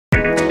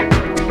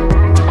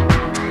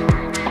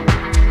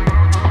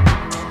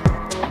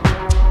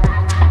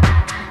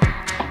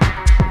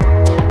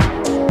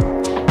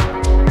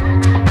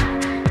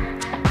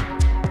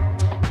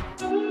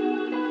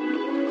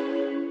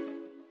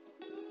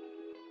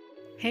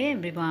Hey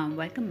everyone,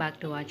 welcome back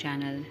to our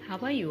channel. How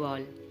are you all?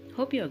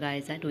 Hope you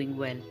guys are doing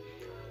well.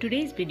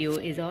 Today's video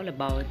is all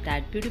about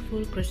that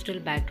beautiful crystal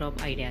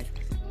backdrop ideas.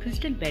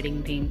 Crystal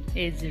bedding theme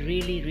is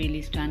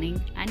really stunning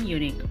and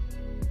unique.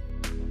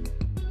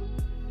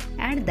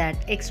 Add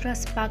that extra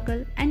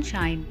sparkle and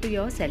shine to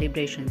your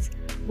celebrations.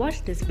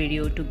 Watch this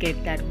video to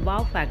get that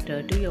wow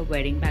factor to your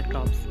wedding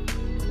backdrops.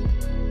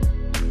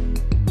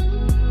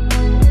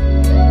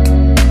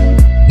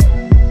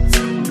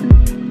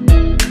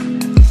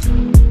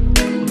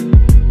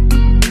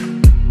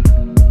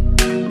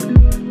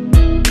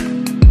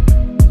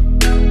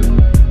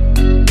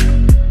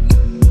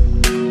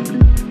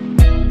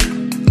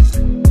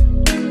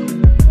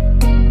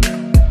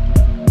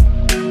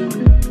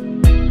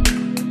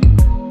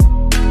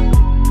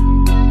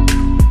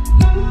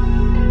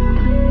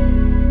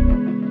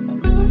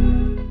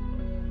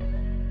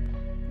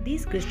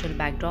 These crystal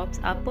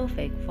backdrops are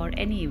perfect for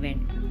any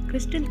event.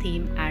 Crystal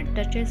theme adds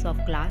touches of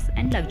class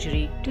and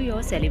luxury to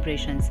your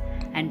celebrations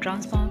and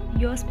transform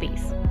your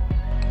space.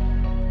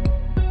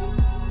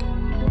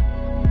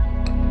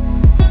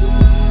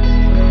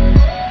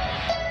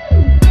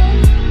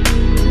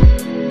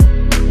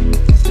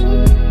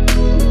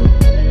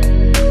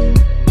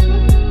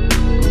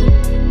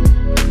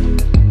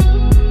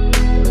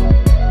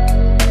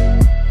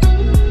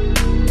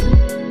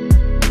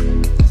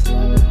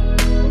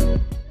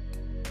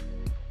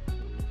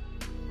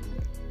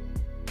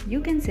 You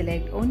can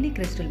select only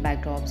crystal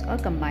backdrops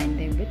or combine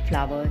them with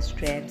flowers,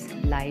 straps,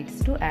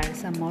 lights to add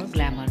some more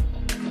glamour.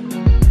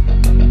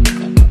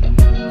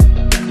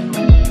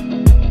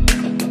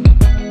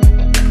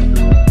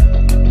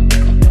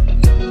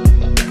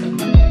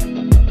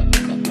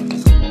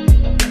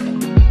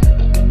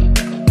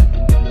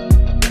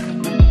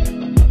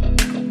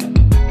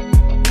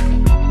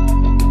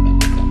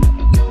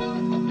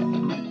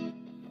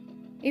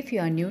 If you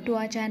are new to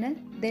our channel,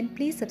 then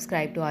please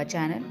subscribe to our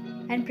channel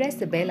and press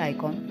the bell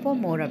icon for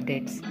more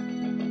updates.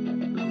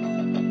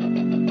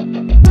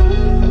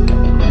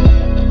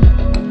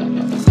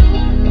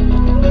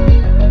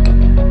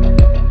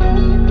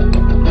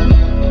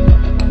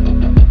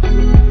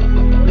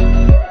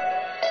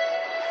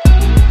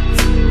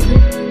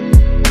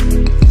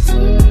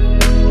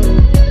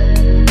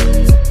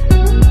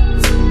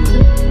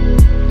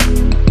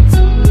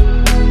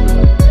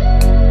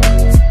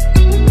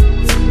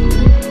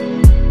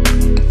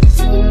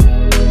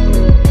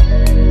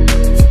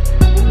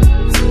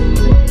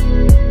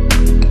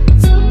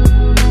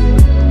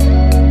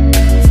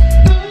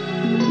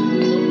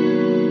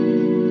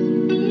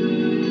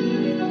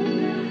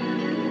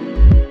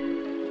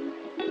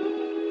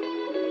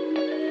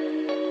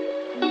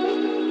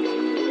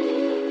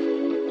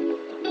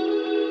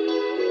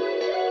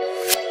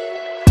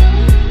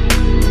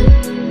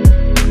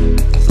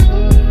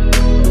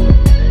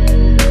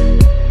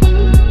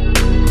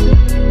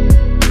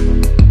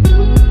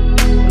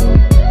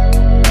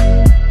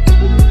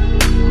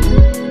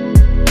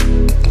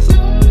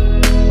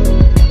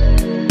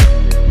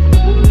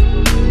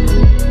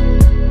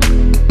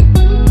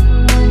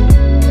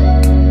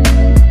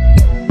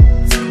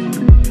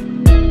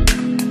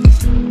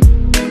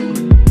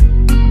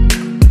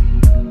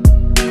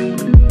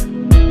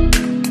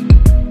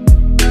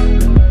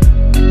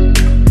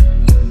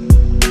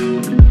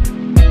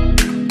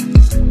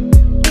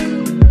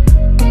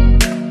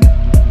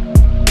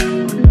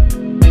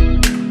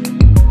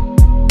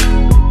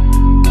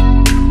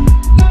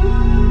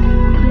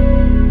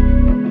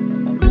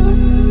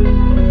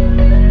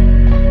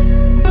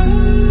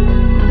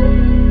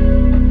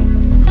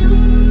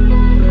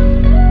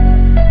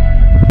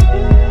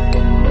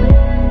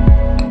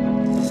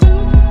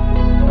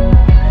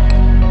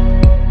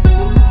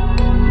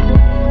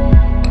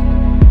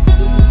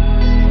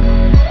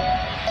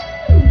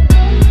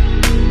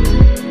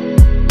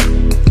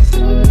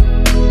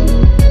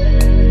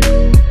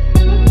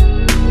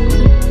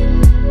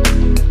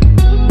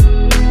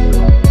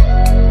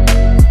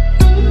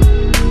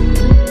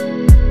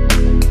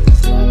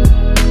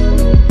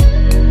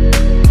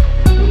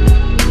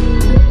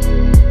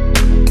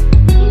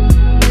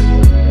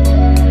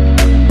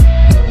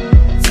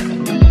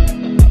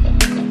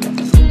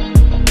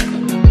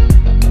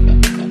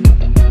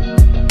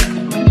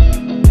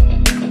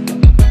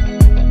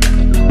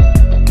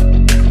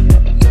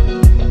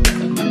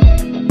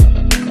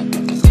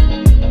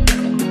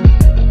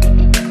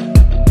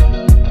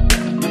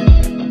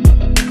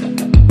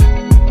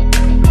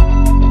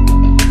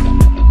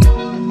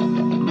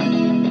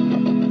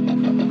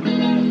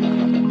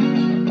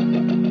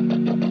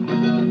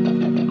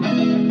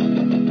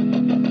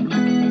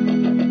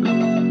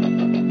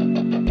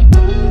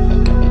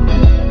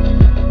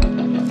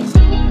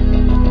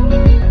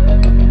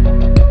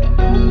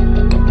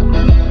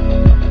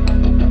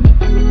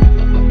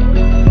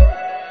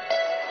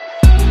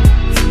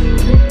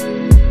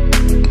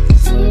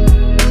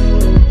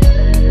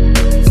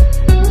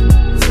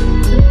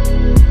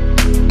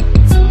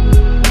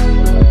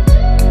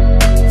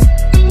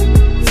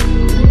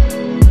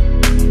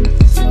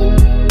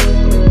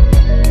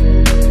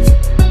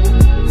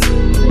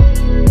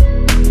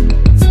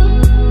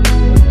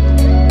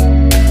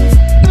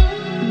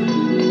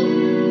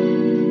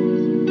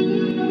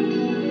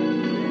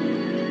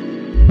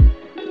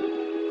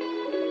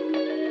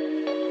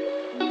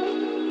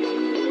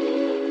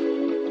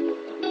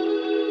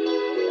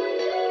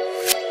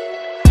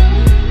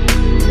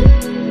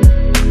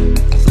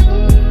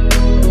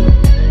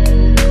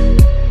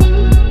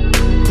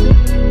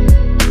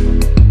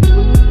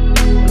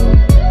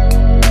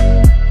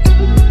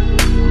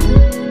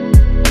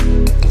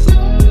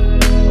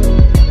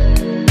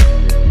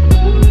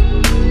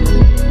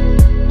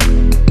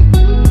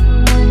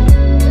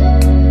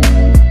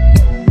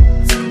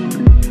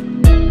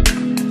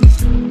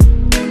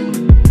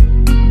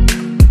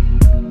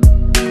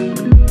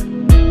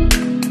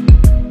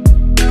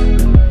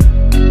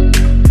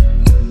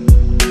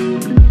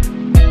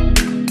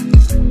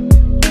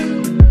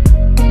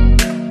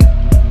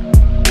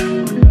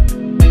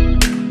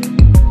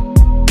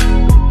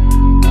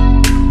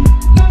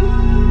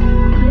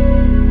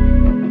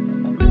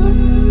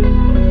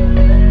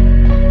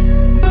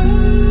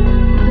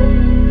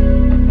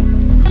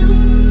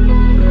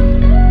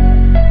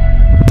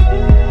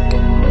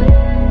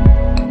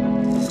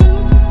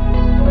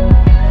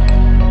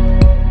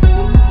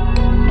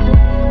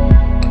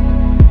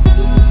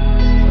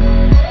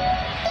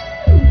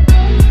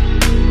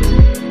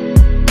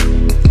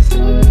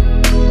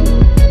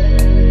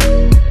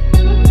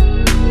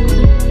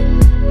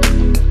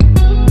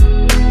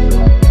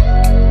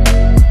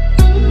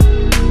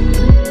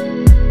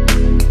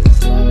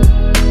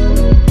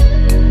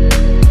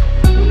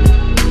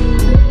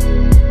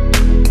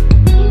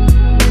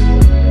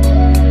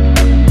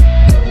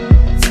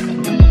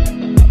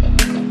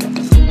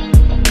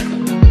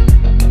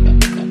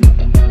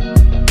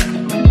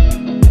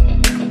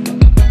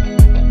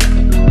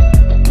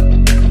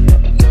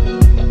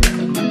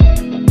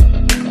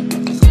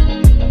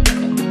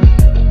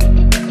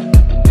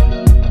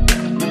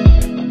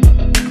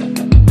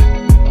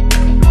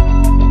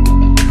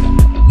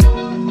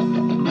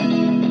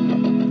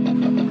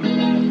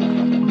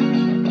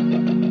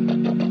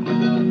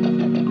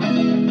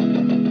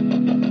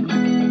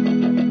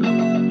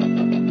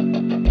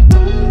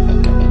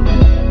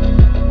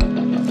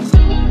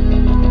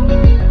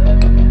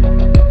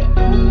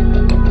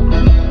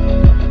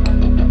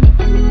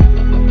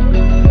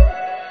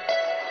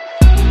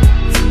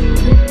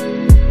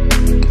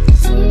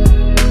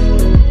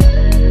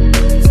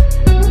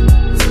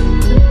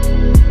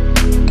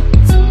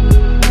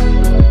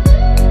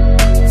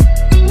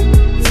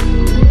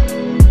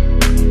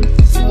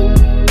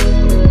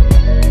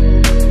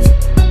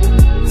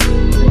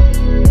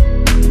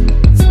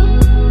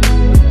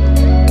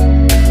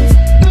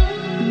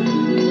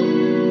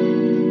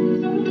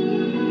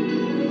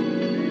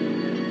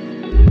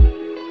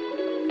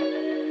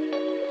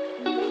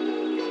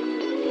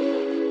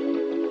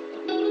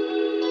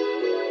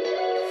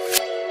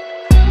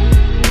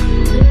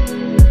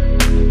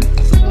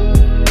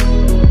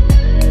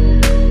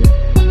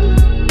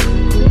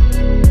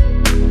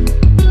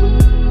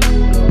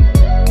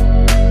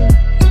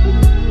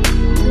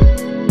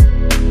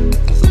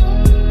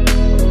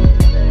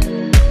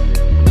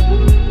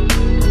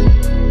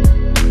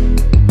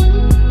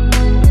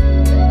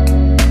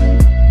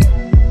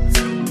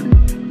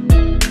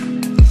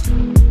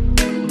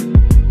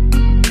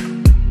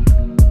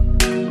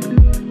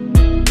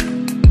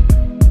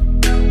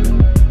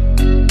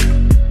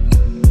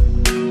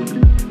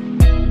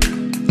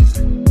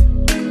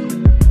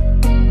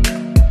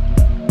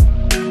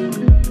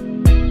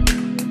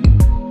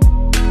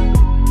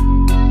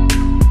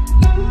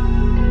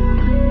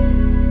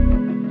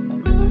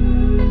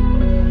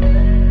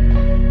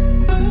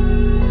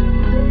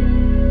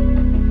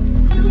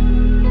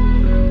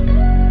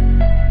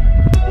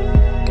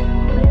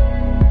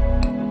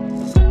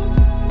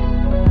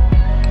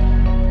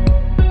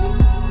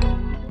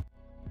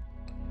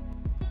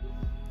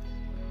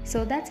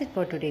 So that's it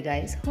for today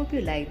guys. Hope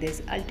you like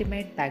this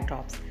ultimate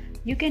backdrops.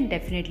 You can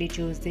definitely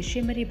choose the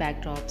shimmery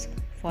backdrops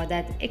for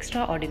that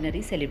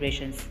extraordinary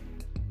celebrations.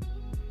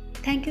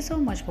 Thank you so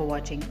much for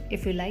watching.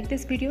 If you like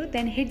this video,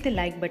 then hit the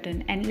like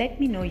button and let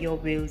me know your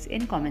views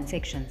in comment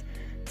sections.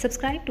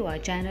 Subscribe to our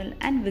channel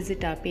and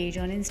visit our page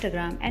on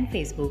Instagram and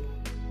Facebook.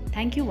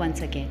 Thank you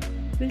once again.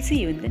 We'll see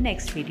you in the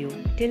next video.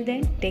 Till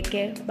then, take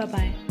care. Bye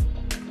bye.